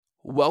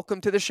Welcome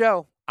to the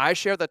show. I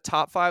share the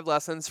top 5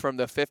 lessons from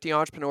the 50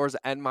 entrepreneurs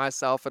and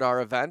myself at our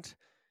event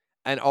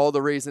and all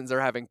the reasons they're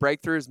having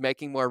breakthroughs,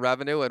 making more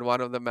revenue. And one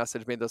of them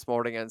messaged me this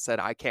morning and said,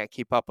 I can't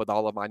keep up with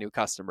all of my new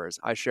customers.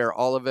 I share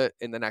all of it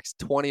in the next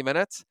 20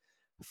 minutes,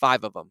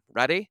 5 of them.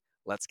 Ready?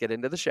 Let's get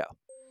into the show.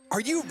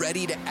 Are you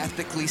ready to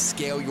ethically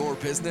scale your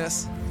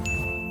business?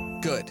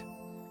 Good.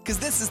 Because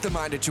this is the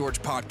Mind of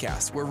George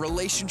podcast, where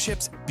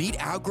relationships beat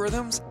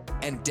algorithms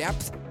and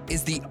depth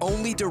is the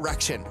only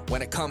direction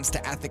when it comes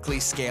to ethically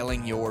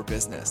scaling your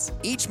business.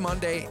 Each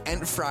Monday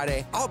and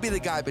Friday, I'll be the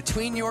guy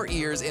between your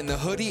ears in the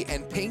hoodie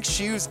and pink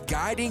shoes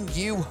guiding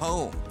you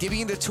home, giving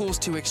you the tools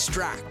to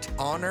extract,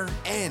 honor,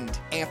 and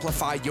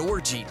amplify your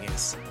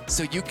genius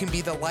so you can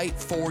be the light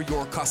for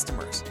your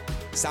customers.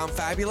 Sound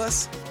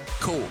fabulous?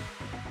 Cool.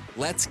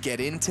 Let's get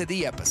into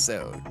the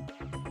episode.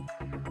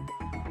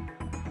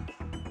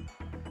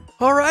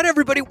 All right,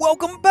 everybody,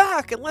 welcome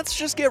back. And let's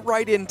just get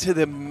right into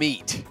the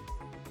meat.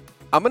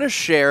 I'm going to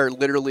share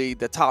literally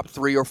the top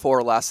 3 or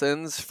 4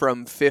 lessons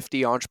from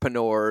 50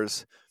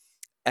 entrepreneurs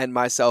and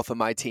myself and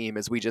my team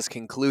as we just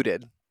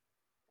concluded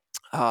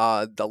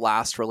the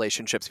last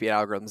Relationships Beat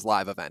Algorithms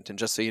live event. And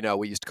just so you know,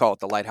 we used to call it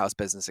the Lighthouse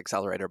Business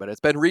Accelerator, but it's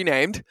been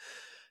renamed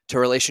to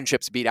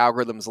Relationships Beat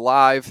Algorithms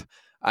Live.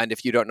 And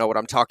if you don't know what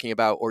I'm talking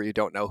about or you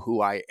don't know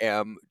who I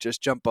am,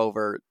 just jump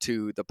over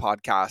to the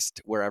podcast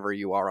wherever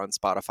you are on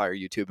Spotify or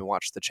YouTube and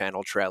watch the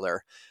channel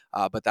trailer.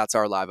 But that's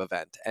our live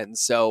event. And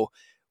so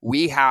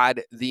we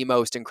had the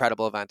most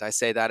incredible event. I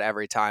say that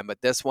every time,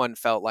 but this one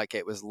felt like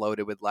it was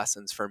loaded with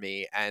lessons for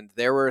me. And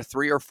there were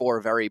 3 or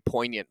 4 very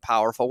poignant,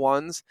 powerful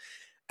ones.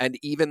 And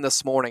even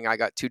this morning, I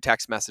got 2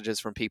 text messages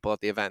from people at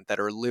the event that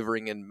are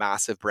living in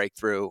massive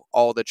breakthrough,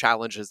 all the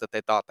challenges that they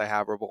thought they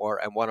had were more.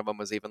 And one of them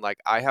was even like,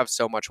 I have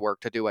so much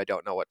work to do, I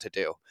don't know what to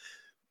do.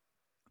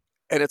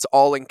 And it's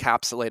all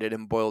encapsulated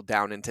and boiled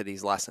down into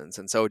these lessons.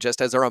 And so just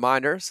as a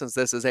reminder, since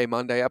this is a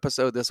Monday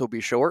episode, this will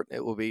be short.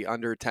 It will be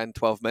under 10,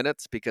 12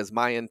 minutes because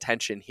my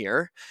intention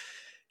here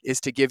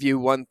is to give you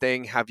one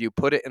thing, have you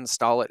put it,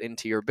 install it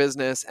into your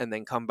business, and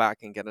then come back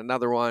and get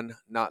another one,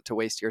 not to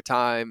waste your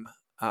time,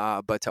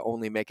 but to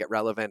only make it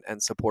relevant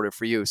and supportive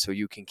for you so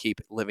you can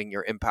keep living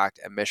your impact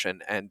and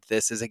mission. And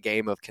this is a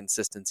game of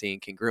consistency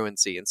and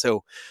congruency. And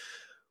so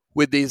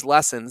with these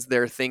lessons,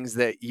 there are things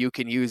that you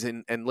can use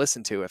and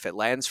listen to. If it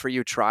lands for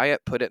you, try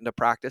it, put it into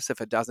practice.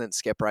 If it doesn't,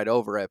 skip right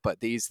over it.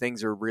 But these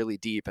things are really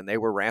deep and they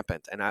were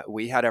rampant. And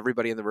we had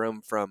everybody in the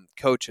room from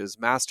coaches,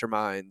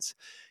 masterminds,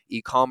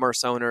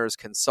 e-commerce owners,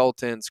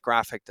 consultants,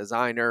 graphic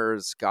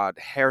designers, got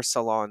hair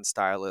salon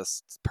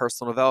stylists,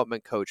 personal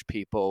development coach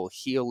people,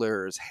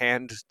 healers,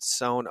 hand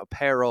sewn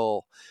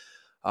apparel,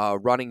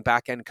 running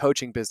back-end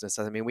coaching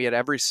businesses. I mean, we had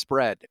every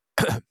spread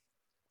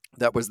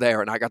that was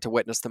there, and I got to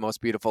witness the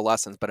most beautiful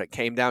lessons, but it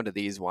came down to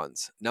these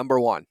ones. Number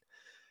one,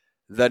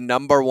 the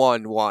number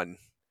one,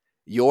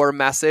 your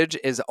message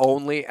is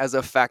only as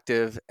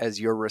effective as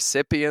your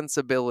recipient's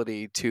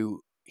ability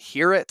to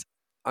hear it,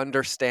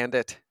 understand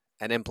it,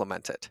 and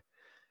implement it.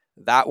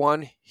 That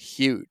one,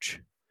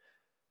 huge.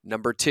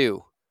 Number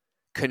 2,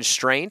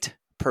 constraint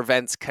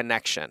prevents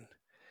connection.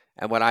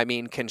 And when I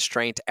mean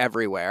constraint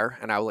everywhere,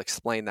 and I will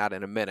explain that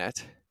in a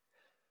minute.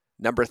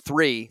 Number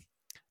 3,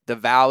 the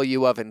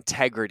value of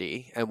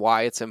integrity and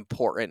why it's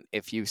important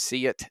if you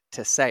see it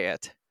to say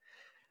it.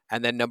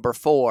 And then number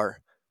 4,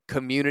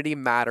 community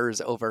matters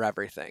over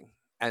everything.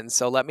 And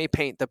so let me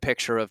paint the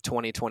picture of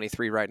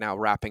 2023 right now,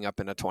 wrapping up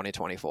into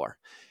 2024.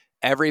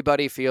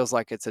 Everybody feels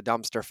like it's a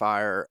dumpster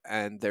fire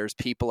and there's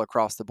people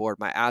across the board.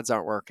 My ads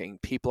aren't working.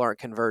 People aren't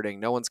converting.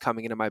 No one's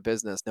coming into my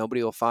business.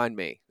 Nobody will find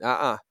me.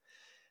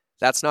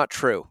 That's not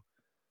true.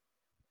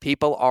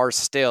 People are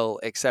still,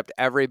 except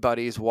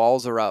everybody's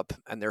walls are up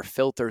and their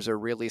filters are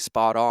really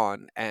spot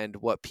on. And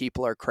what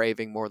people are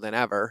craving more than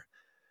ever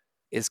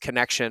is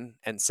connection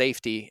and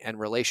safety and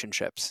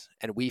relationships.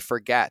 And we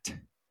forget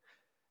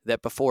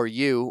that before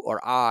you or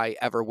I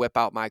ever whip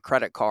out my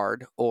credit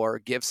card or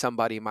give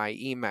somebody my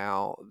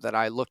email, that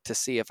I look to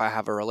see if I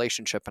have a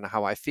relationship and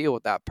how I feel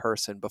with that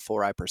person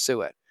before I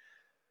pursue it.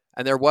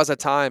 And there was a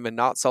time, and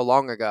not so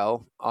long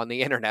ago, on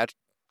the internet,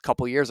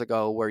 couple years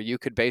ago, where you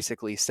could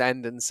basically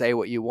send and say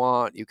what you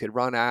want. You could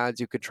run ads,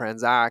 you could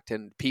transact,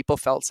 and people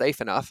felt safe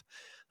enough.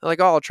 They're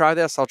like, oh, I'll try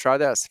this.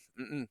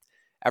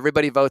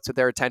 Everybody votes with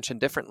their attention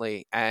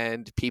differently,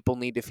 and people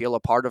need to feel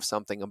a part of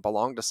something and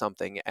belong to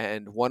something.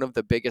 And one of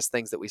the biggest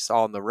things that we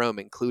saw in the room,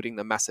 including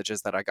the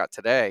messages that I got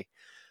today,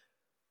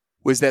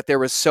 was that there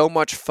was so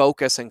much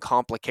focus and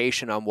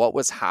complication on what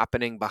was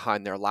happening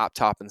behind their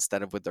laptop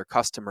instead of with their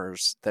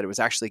customers that it was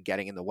actually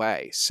getting in the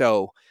way.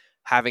 So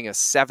having a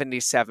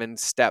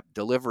 77-step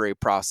delivery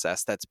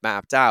process that's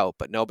mapped out,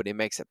 but nobody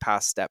makes it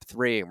past step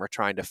 3, and we're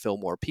trying to fill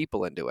more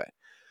people into it.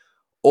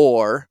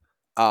 Or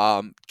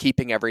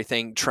keeping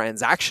everything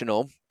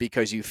transactional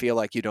because you feel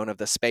like you don't have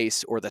the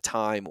space or the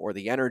time or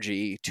the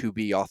energy to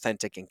be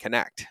authentic and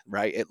connect,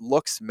 right? It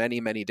looks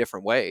many, many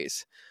different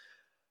ways.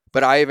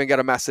 But I even got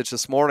a message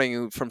this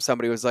morning from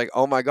somebody who was like,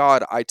 oh my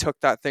God, I took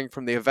that thing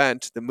from the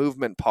event, the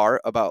movement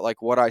part about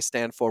like what I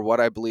stand for,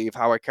 what I believe,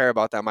 how I care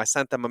about them. I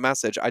sent them a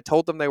message. I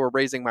told them they were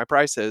raising my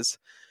prices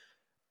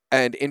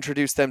and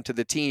introduced them to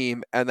the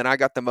team. And then I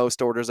got the most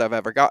orders I've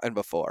ever gotten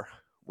before,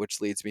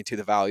 which leads me to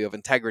the value of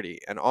integrity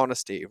and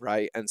honesty,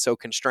 right? And so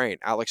constraint.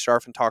 Alex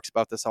Sharfin talks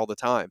about this all the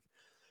time.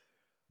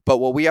 But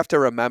what we have to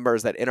remember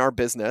is that in our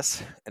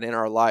business and in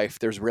our life,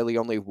 there's really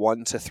only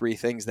 1 to 3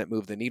 things that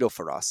move the needle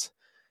for us.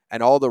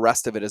 And all the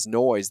rest of it is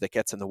noise that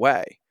gets in the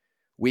way.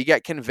 We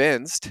get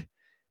convinced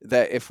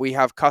that if we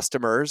have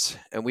customers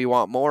and we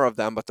want more of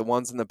them, but the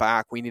ones in the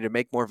back we need to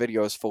make more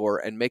videos for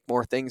and make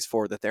more things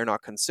for that they're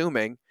not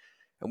consuming,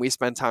 and we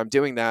spend time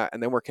doing that,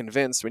 and then we're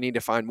convinced we need to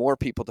find more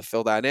people to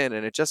fill that in,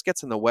 and it just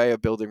gets in the way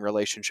of building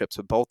relationships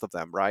with both of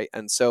them, right?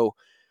 And so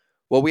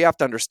what we have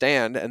to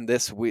understand, and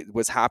this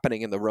was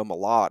happening in the room a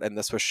lot, and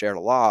this was shared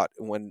a lot,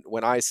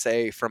 when I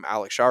say from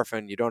Alex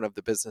Sharfin, you don't have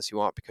the business you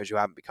want because you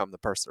haven't become the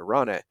person to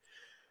run it,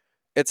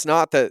 it's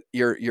not that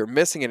you're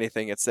missing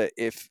anything. It's that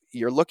if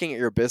you're looking at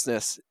your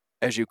business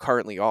as you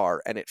currently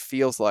are, and it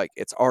feels like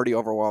it's already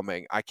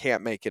overwhelming, I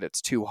can't make it,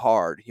 it's too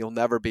hard, you'll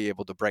never be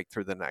able to break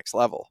through the next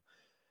level.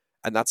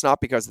 And that's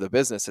not because of the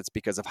business, it's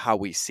because of how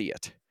we see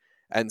it.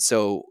 And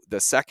so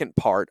the second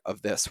part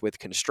of this with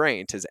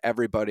constraint is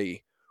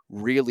everybody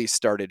really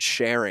started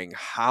sharing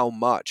how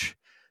much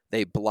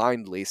they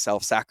blindly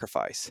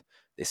self-sacrifice.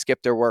 They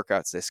skip their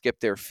workouts, they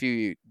skip their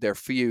few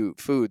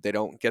food, they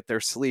don't get their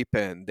sleep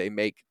in, they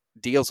make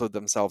deals with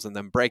themselves and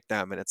then break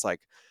them. And it's like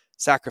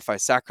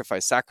sacrifice,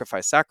 sacrifice,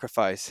 sacrifice,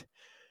 sacrifice.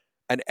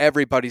 And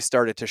everybody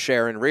started to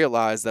share and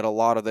realize that a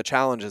lot of the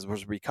challenges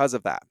was because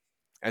of that.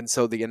 And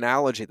so the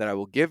analogy that I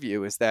will give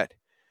you is that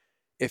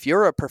if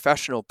you're a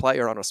professional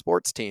player on a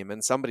sports team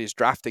and somebody's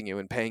drafting you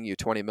and paying you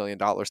 $20 million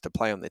to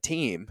play on the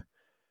team,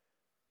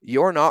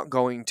 you're not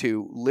going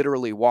to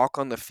literally walk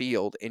on the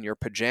field in your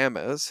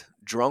pajamas,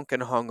 drunk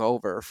and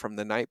hungover from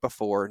the night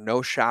before,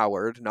 no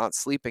showered, not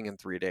sleeping in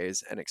 3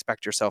 days, and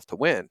expect yourself to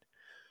win.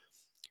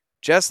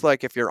 Just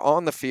like if you're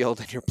on the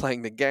field and you're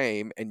playing the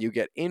game and you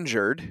get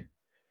injured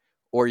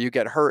or you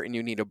get hurt and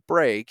you need a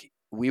break,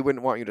 we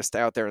wouldn't want you to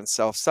stay out there and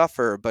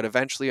self-suffer, but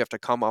eventually you have to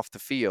come off the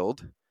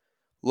field,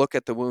 look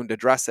at the wound,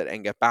 address it,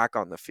 and get back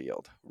on the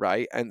field,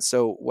 right? And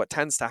so what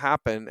tends to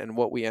happen, and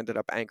what we ended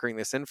up anchoring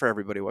this in for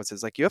everybody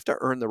is like, you have to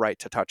earn the right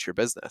to touch your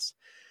business.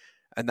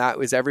 And that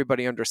was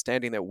everybody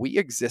understanding that we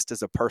exist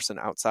as a person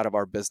outside of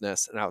our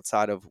business and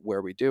outside of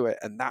where we do it.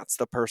 And that's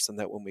the person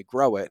that when we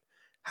grow it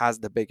has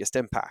the biggest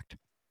impact.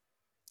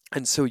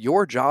 And so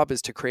your job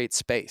is to create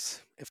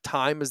space. If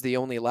time is the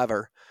only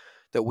lever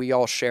that we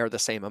all share the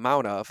same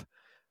amount of,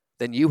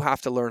 then you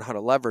have to learn how to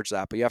leverage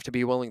that. But you have to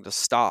be willing to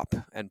stop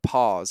and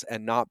pause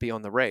and not be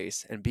on the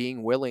race, and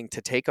being willing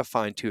to take a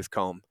fine-tooth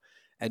comb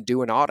and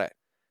do an audit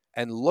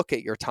and look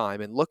at your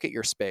time and look at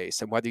your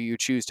space, and whether you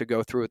choose to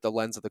go through it the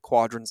lens of the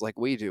quadrants like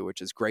we do,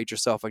 which is grade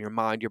yourself on your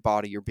mind, your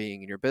body, your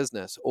being, and your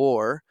business,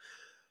 or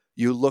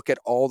you look at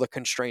all the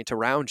constraint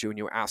around you and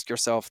you ask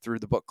yourself through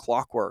the book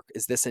Clockwork,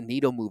 is this a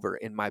needle mover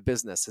in my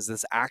business? Is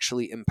this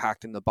actually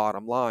impacting the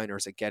bottom line, or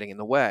is it getting in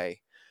the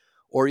way?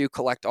 Or you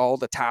collect all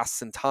the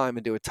tasks and time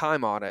and do a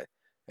time audit,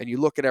 and you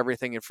look at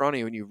everything in front of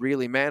you and you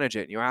really manage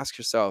it, and you ask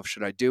yourself,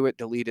 should I do it,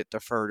 delete it,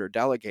 defer it, or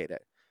delegate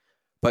it?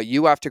 But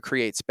you have to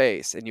create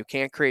space, and you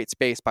can't create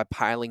space by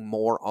piling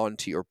more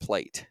onto your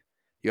plate.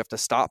 You have to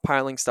stop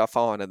piling stuff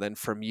on, and then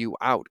from you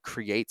out,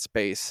 create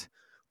space,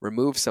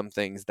 remove some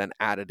things, then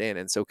add it in.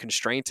 And so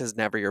constraint is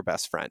never your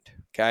best friend,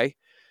 okay?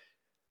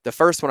 The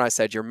first one I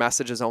said, your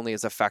message is only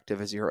as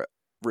effective as your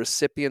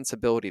recipient's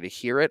ability to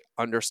hear it,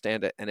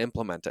 understand it, and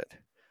implement it.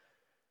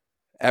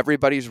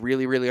 Everybody's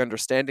really, really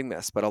understanding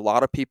this, but a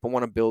lot of people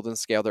want to build and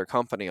scale their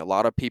company. A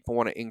lot of people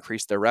want to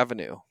increase their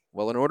revenue.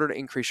 Well, in order to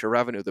increase your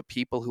revenue, the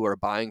people who are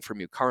buying from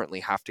you currently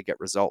have to get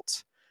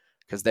results,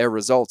 because their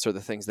results are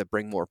the things that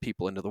bring more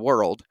people into the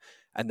world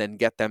and then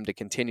get them to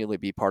continually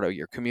be part of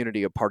your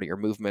community, a part of your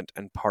movement,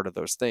 and part of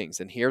those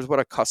things. And here's what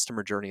a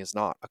customer journey is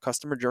not. A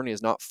customer journey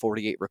is not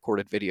 48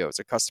 recorded videos.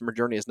 A customer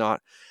journey is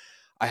not,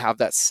 I have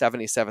that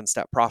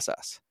 77-step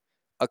process.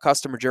 A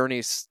customer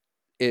journey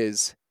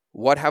is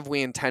what have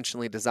we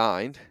intentionally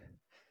designed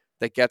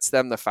that gets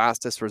them the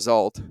fastest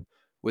result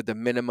with the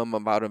minimum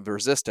amount of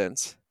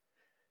resistance?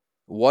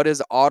 What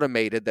is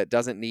automated that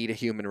doesn't need a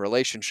human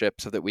relationship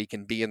so that we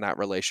can be in that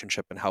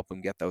relationship and help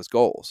them get those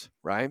goals,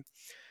 right?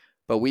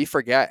 But we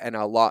forget, and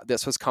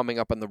this was coming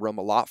up in the room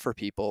a lot for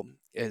people,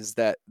 is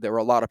that there were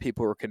a lot of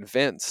people who were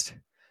convinced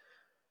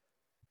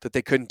that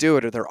they couldn't do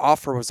it, or their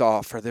offer was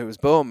off, or there was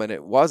boom, and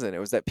it wasn't. It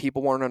was that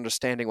people weren't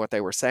understanding what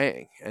they were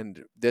saying.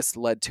 And this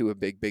led to a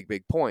big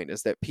point,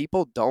 is that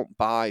people don't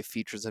buy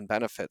features and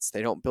benefits.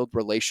 They don't build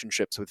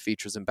relationships with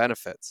features and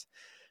benefits.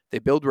 They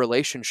build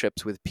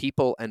relationships with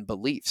people and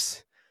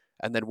beliefs.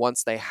 And then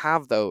once they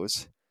have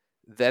those,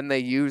 then they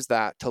use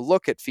that to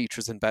look at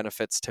features and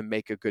benefits to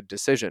make a good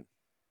decision.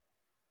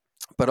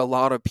 But a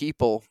lot of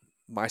people,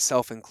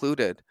 myself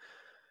included,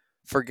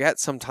 forget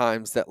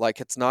sometimes that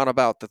like it's not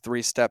about the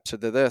 3 steps or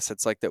the this.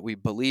 It's like that we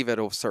believe it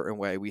a certain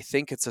way, we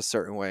think it's a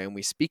certain way, and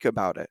we speak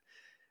about it.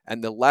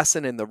 And the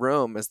lesson in the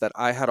room is that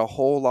I had a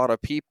whole lot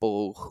of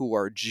people who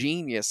are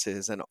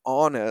geniuses and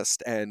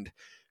honest and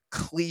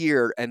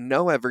clear and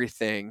know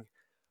everything.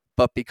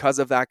 But because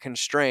of that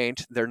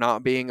constraint, they're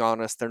not being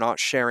honest. They're not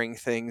sharing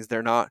things.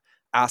 They're not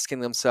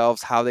asking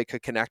themselves how they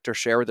could connect or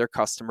share with their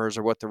customers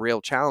or what the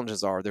real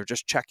challenges are. They're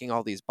just checking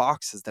all these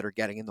boxes that are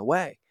getting in the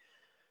way,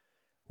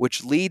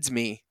 which leads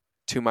me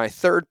to my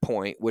third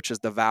point, which is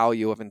the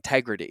value of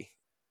integrity.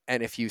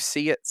 And if you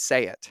see it,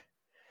 say it.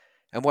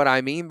 And what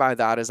I mean by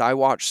that is I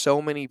watch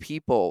so many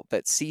people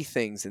that see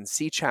things and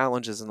see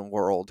challenges in the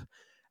world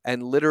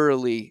and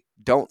literally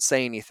don't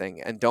say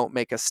anything and don't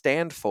make a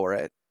stand for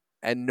it.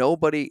 And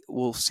nobody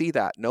will see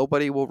that.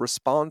 Nobody will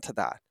respond to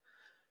that.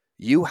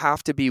 You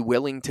have to be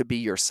willing to be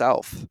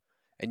yourself.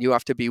 And you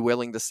have to be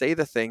willing to say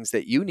the things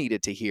that you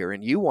needed to hear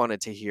and you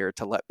wanted to hear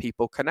to let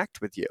people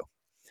connect with you.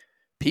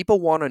 People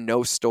want to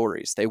know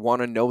stories. They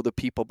want to know the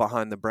people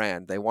behind the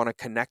brand. They want to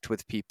connect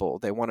with people.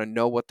 They want to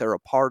know what they're a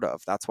part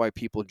of. That's why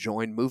people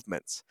join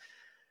movements.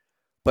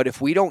 But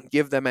if we don't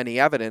give them any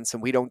evidence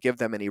and we don't give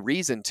them any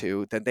reason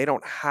to, then they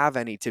don't have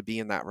any to be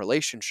in that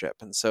relationship.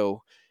 And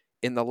so,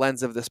 in the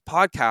lens of this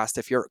podcast,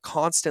 if you're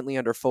constantly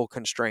under full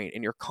constraint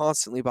and you're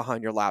constantly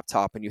behind your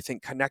laptop and you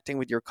think connecting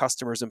with your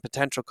customers and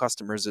potential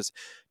customers is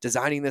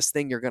designing this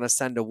thing you're going to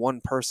send to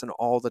one person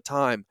all the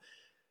time,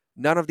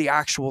 none of the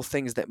actual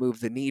things that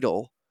move the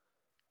needle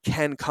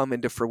can come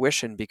into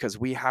fruition because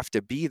we have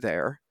to be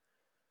there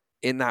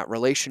in that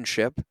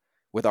relationship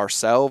with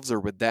ourselves or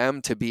with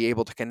them to be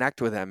able to connect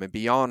with them and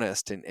be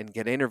honest and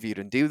get interviewed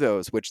and do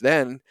those, which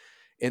then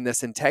in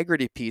this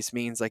integrity piece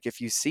means like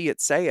if you see it,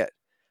 say it.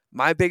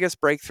 My biggest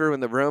breakthrough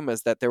in the room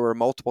is that there were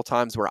multiple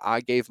times where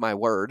I gave my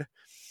word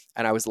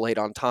and I was late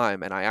on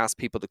time and I asked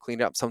people to clean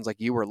it up. Someone's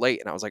like, you were late.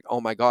 And I was like, oh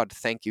my God,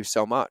 thank you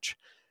so much.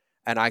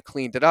 And I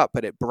cleaned it up,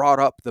 but it brought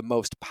up the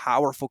most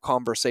powerful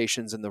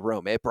conversations in the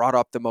room. It brought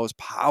up the most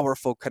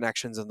powerful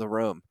connections in the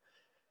room.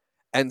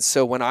 And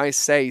so when I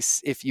say,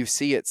 if you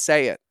see it,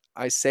 say it,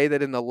 I say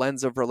that in the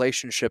lens of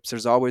relationships,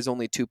 there's always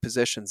only two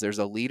positions. There's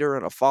a leader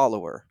and a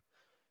follower.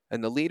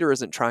 And the leader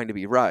isn't trying to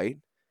be right.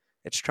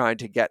 It's trying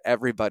to get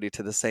everybody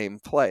to the same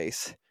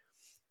place.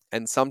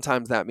 And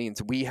sometimes that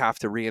means we have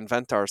to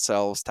reinvent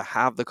ourselves to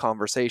have the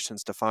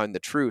conversations to find the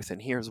truth.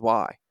 And here's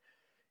why.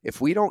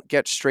 If we don't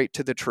get straight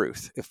to the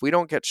truth, if we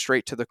don't get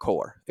straight to the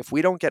core, if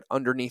we don't get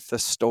underneath the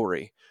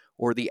story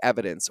or the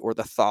evidence or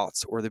the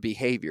thoughts or the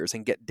behaviors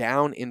and get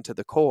down into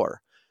the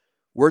core,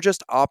 we're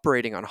just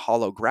operating on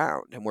hollow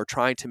ground and we're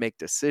trying to make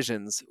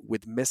decisions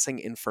with missing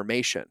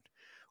information,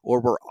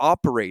 or we're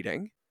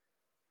operating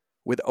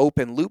with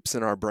open loops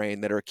in our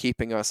brain that are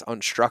keeping us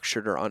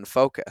unstructured or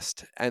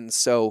unfocused. And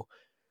so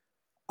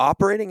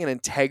operating in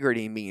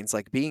integrity means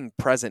like being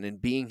present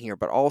and being here,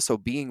 but also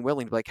being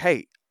willing to be like,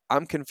 hey,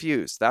 I'm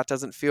confused. That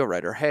doesn't feel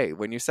right. Or, hey,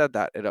 when you said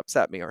that, it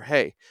upset me. Or,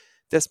 hey,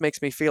 this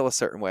makes me feel a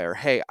certain way. Or,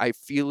 hey, I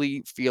feel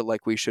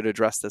like we should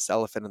address this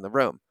elephant in the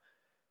room.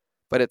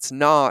 But it's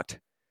not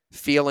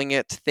feeling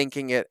it,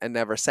 thinking it, and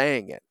never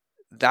saying it.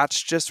 That's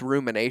just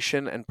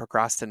rumination and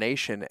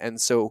procrastination.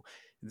 And so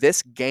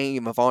this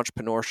game of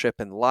entrepreneurship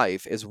and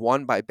life is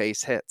won by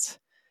base hits.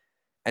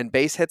 And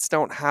base hits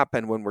don't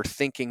happen when we're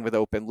thinking with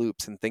open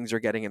loops and things are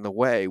getting in the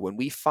way. When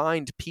we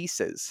find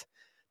pieces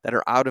that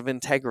are out of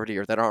integrity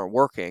or that aren't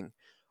working,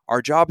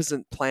 our job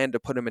isn't planned to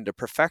put them into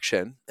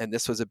perfection. And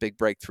this was a big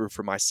breakthrough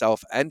for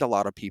myself and a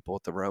lot of people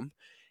at the room.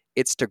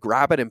 It's to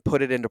grab it and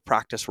put it into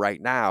practice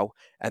right now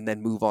and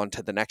then move on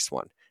to the next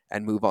one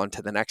and move on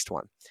to the next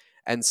one.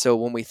 And so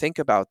when we think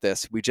about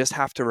this, we just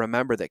have to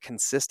remember that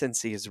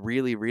consistency is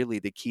really, really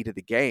the key to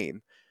the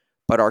game.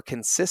 But our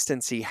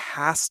consistency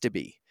has to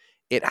be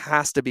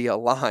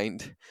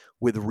aligned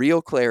with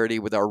real clarity,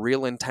 with our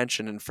real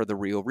intention, and for the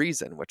real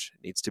reason, which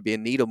needs to be a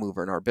needle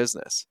mover in our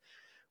business.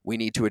 We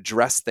need to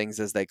address things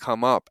as they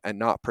come up and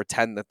not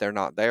pretend that they're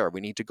not there.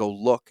 We need to go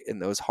look in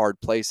those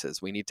hard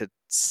places. We need to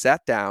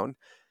sit down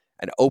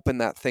and open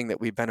that thing that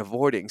we've been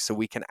avoiding so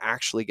we can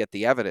actually get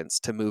the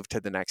evidence to move to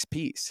the next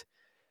piece.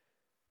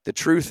 The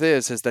truth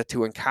is that to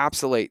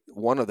encapsulate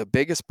one of the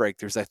biggest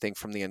breakthroughs, I think,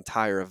 from the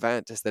entire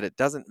event is that it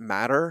doesn't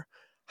matter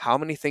how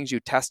many things you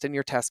test in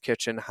your test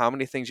kitchen, how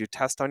many things you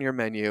test on your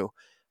menu,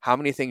 how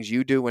many things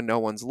you do when no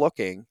one's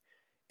looking,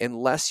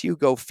 unless you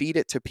go feed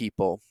it to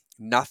people,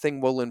 nothing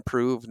will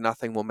improve,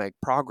 nothing will make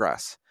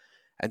progress.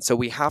 And so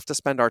we have to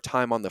spend our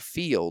time on the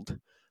field,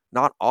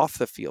 not off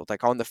the field.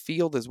 Like on the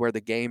field is where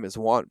the game is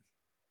won.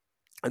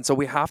 And so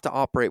we have to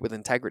operate with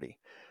integrity.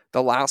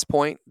 The last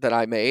point that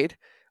I made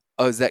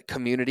is that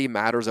community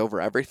matters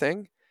over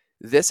everything.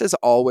 This has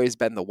always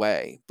been the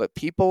way, but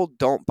people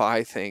don't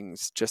buy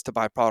things just to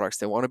buy products.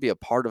 They want to be a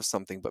part of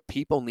something, but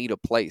people need a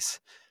place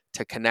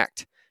to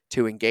connect,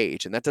 to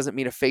engage. And that doesn't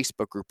mean a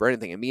Facebook group or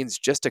anything. It means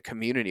just a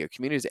community. A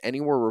community is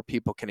anywhere where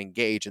people can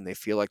engage and they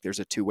feel like there's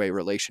a two-way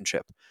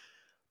relationship.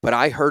 But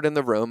I heard in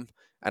the room,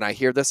 and I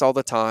hear this all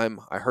the time,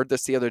 I heard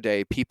this the other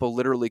day, people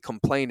literally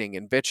complaining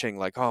and bitching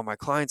like, oh, my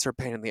clients are a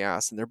pain in the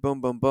ass, and they're boom,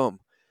 boom, boom.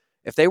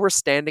 If they were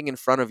standing in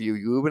front of you,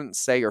 you wouldn't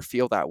say or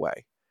feel that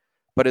way.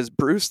 But as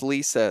Bruce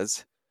Lee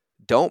says,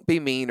 don't be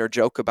mean or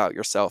joke about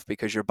yourself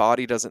because your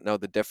body doesn't know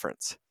the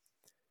difference.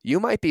 You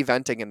might be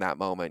venting in that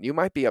moment. You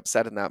might be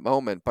upset in that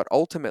moment, but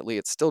ultimately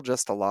it's still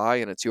just a lie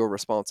and it's your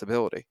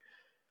responsibility.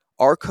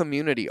 Our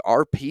community,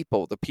 our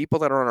people, the people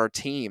that are on our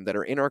team, that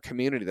are in our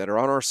community, that are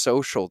on our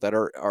social, that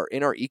are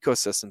in our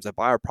ecosystems, that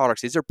buy our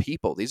products, these are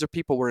people. These are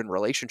people we're in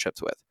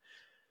relationships with.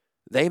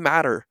 They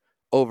matter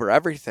over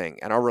everything,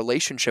 and our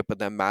relationship with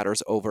them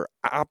matters over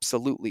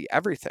absolutely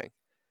everything.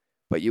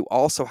 But you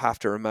also have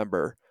to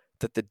remember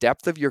that the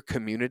depth of your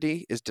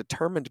community is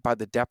determined by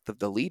the depth of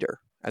the leader,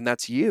 and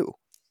that's you.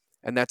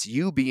 And that's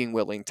you being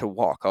willing to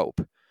walk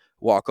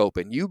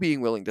open, you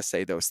being willing to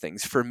say those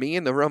things. For me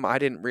in the room, I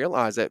didn't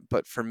realize it,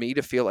 but for me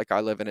to feel like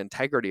I live in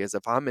integrity is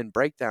if I'm in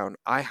breakdown,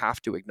 I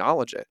have to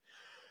acknowledge it.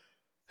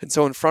 And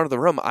so in front of the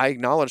room, I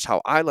acknowledged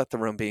how I let the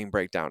room being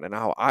break down and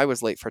how I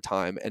was late for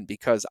time. And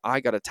because I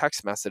got a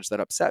text message that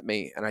upset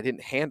me and I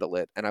didn't handle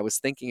it and I was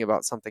thinking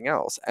about something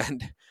else,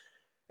 and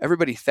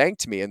everybody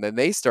thanked me, and then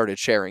they started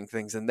sharing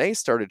things and they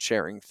started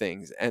sharing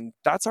things. And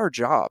that's our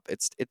job.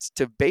 It's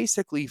to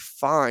basically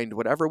find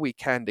whatever we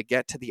can to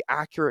get to the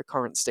accurate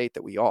current state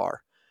that we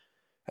are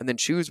and then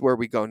choose where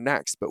we go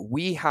next. But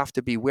we have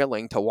to be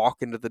willing to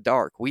walk into the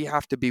dark. We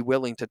have to be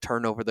willing to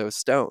turn over those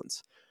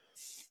stones.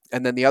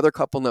 And then the other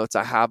couple notes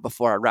I have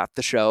before I wrap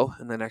the show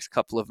in the next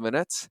couple of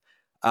minutes.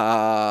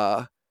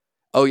 Oh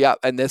yeah,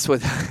 and this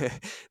was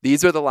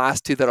these are the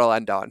last two that I'll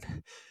end on.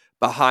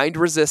 Behind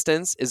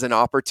resistance is an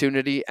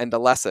opportunity and a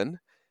lesson.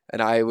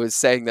 And I was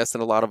saying this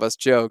and a lot of us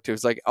joked. It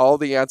was like all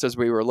the answers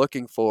we were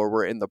looking for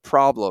were in the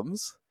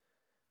problems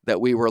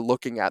that we were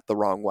looking at the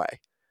wrong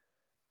way.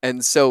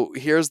 And so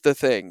here's the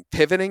thing.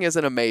 Pivoting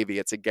isn't a maybe,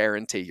 it's a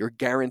guarantee. You're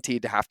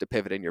guaranteed to have to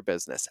pivot in your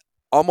business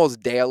almost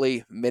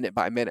daily, minute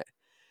by minute.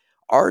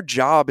 Our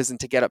job isn't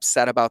to get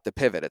upset about the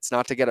pivot. It's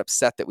not to get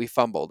upset that we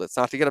fumbled. It's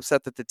not to get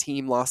upset that the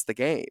team lost the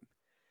game.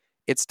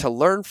 It's to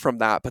learn from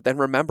that, but then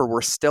remember,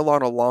 we're still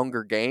on a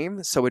longer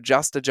game, so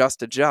adjust.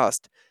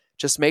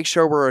 Just make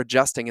sure we're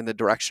adjusting in the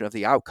direction of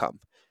the outcome.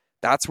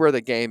 That's where the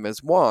game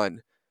is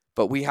won,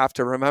 but we have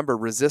to remember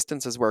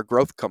resistance is where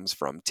growth comes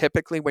from.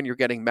 Typically, when you're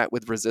getting met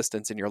with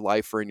resistance in your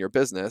life or in your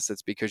business,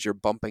 it's because you're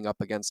bumping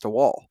up against a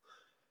wall.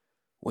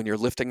 When you're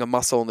lifting a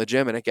muscle in the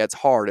gym and it gets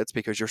hard, it's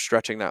because you're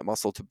stretching that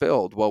muscle to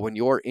build. Well, when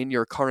you're in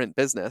your current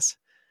business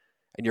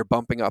and you're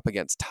bumping up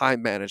against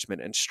time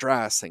management and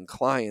stress and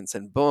clients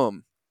and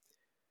boom,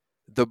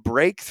 the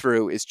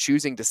breakthrough is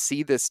choosing to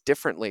see this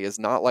differently as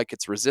not like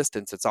it's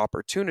resistance, it's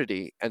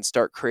opportunity, and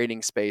start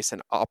creating space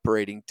and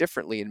operating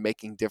differently and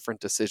making different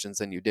decisions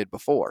than you did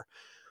before,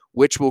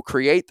 which will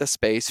create the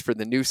space for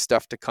the new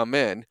stuff to come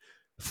in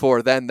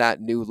for then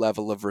that new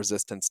level of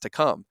resistance to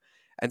come.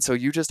 And so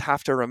you just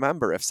have to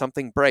remember, if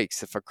something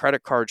breaks, if a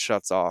credit card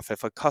shuts off,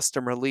 if a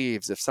customer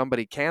leaves, if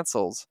somebody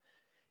cancels,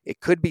 it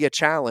could be a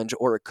challenge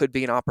or it could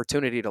be an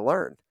opportunity to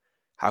learn.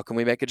 How can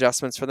we make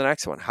adjustments for the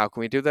next one? How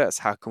can we do this?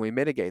 How can we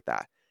mitigate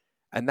that?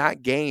 And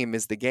that game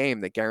is the game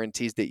that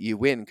guarantees that you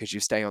win because you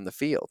stay on the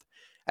field.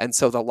 And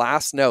so the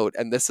last note,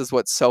 and this is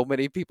what so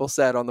many people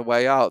said on the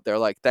way out, they're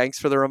like, thanks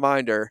for the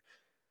reminder.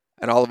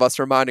 And all of us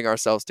reminding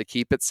ourselves to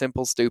keep it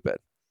simple, stupid.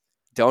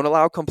 Don't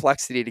allow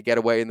complexity to get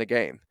away in the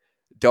game.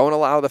 Don't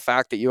allow the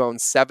fact that you own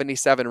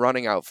 77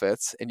 running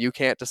outfits and you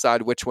can't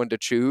decide which one to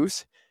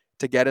choose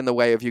to get in the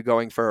way of you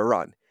going for a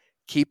run.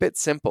 Keep it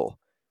simple.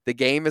 The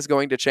game is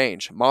going to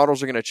change.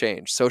 Models are going to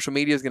change. Social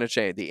media is going to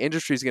change. The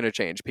industry is going to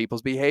change.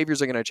 People's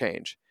behaviors are going to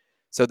change.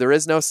 So there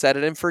is no set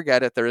it and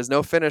forget it. There is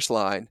no finish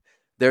line.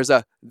 There's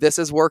a, this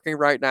is working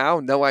right now.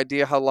 No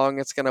idea how long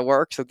it's going to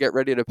work. So get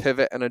ready to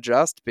pivot and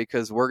adjust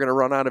because we're going to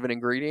run out of an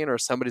ingredient or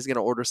somebody's going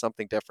to order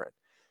something different.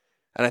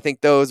 And I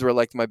think those were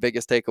like my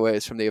biggest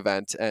takeaways from the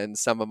event, and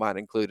some of mine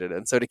included.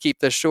 And so to keep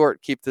this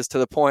short, keep this to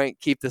the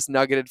point, keep this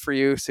nuggeted for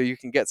you so you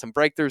can get some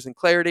breakthroughs and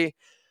clarity,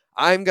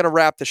 I'm going to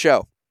wrap the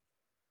show.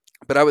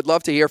 But I would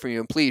love to hear from you,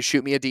 and please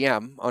shoot me a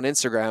DM on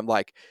Instagram.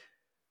 Like,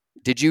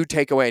 did you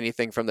take away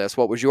anything from this?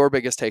 What was your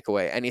biggest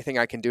takeaway? Anything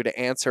I can do to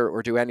answer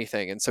or do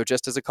anything? And so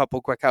just as a couple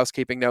quick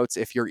housekeeping notes,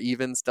 if you're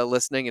even still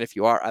listening, and if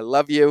you are, I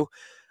love you.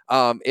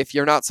 If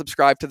you're not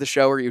subscribed to the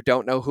show or you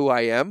don't know who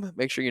I am,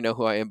 make sure you know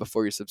who I am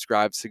before you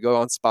subscribe. So go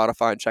on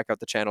Spotify and check out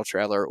the channel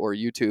trailer or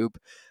YouTube.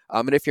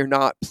 And if you're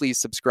not, please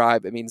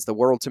subscribe. It means the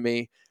world to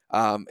me.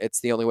 It's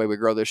the only way we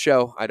grow this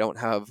show. I don't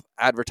have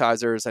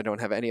advertisers. I don't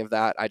have any of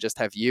that. I just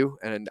have you,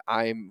 and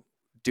I'm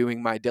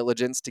doing my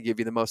diligence to give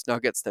you the most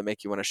nuggets that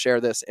make you want to share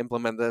this,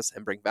 implement this,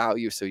 and bring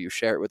value so you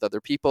share it with other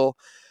people.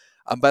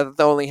 But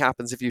that only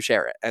happens if you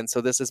share it. And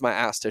so this is my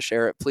ask to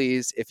share it,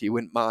 please, if you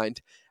wouldn't mind.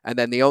 And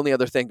then the only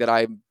other thing that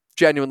I'm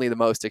genuinely the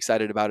most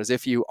excited about is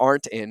if you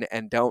aren't in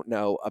and don't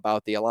know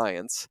about the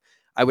Alliance,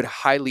 I would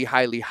highly,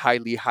 highly,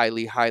 highly,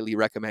 highly, highly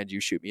recommend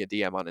you shoot me a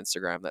DM on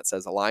Instagram that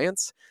says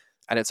Alliance.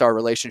 And it's our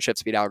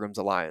Relationships Beat Algorithms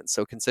Alliance.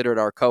 So consider it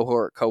our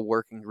cohort,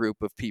 co-working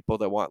group of people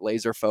that want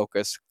laser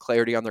focus,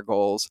 clarity on their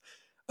goals,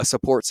 a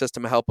support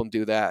system to help them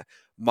do that,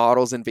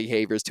 models and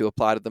behaviors to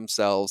apply to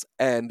themselves,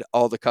 and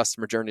all the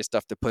customer journey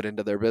stuff to put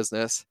into their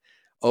business.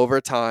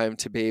 over time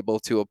to be able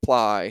to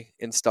apply,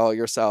 install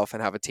yourself,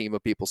 and have a team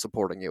of people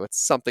supporting you.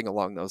 It's something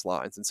along those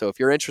lines. And so if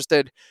you're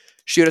interested,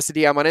 shoot us a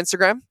DM on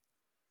Instagram.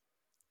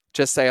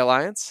 Just say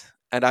Alliance,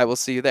 and I will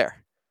see you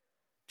there.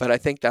 But I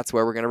think that's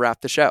where we're going to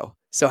wrap the show.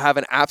 So have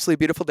an absolutely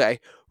beautiful day.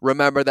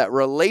 Remember that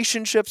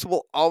relationships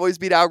will always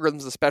beat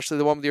algorithms, especially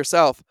the one with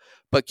yourself,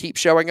 but keep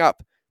showing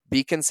up.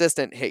 Be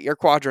consistent, hit your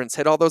quadrants,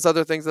 hit all those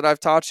other things that I've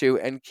taught you,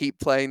 and keep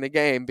playing the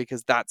game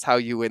because that's how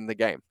you win the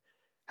game.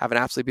 Have an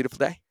absolutely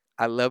beautiful day.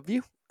 I love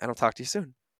you, and I'll talk to you soon.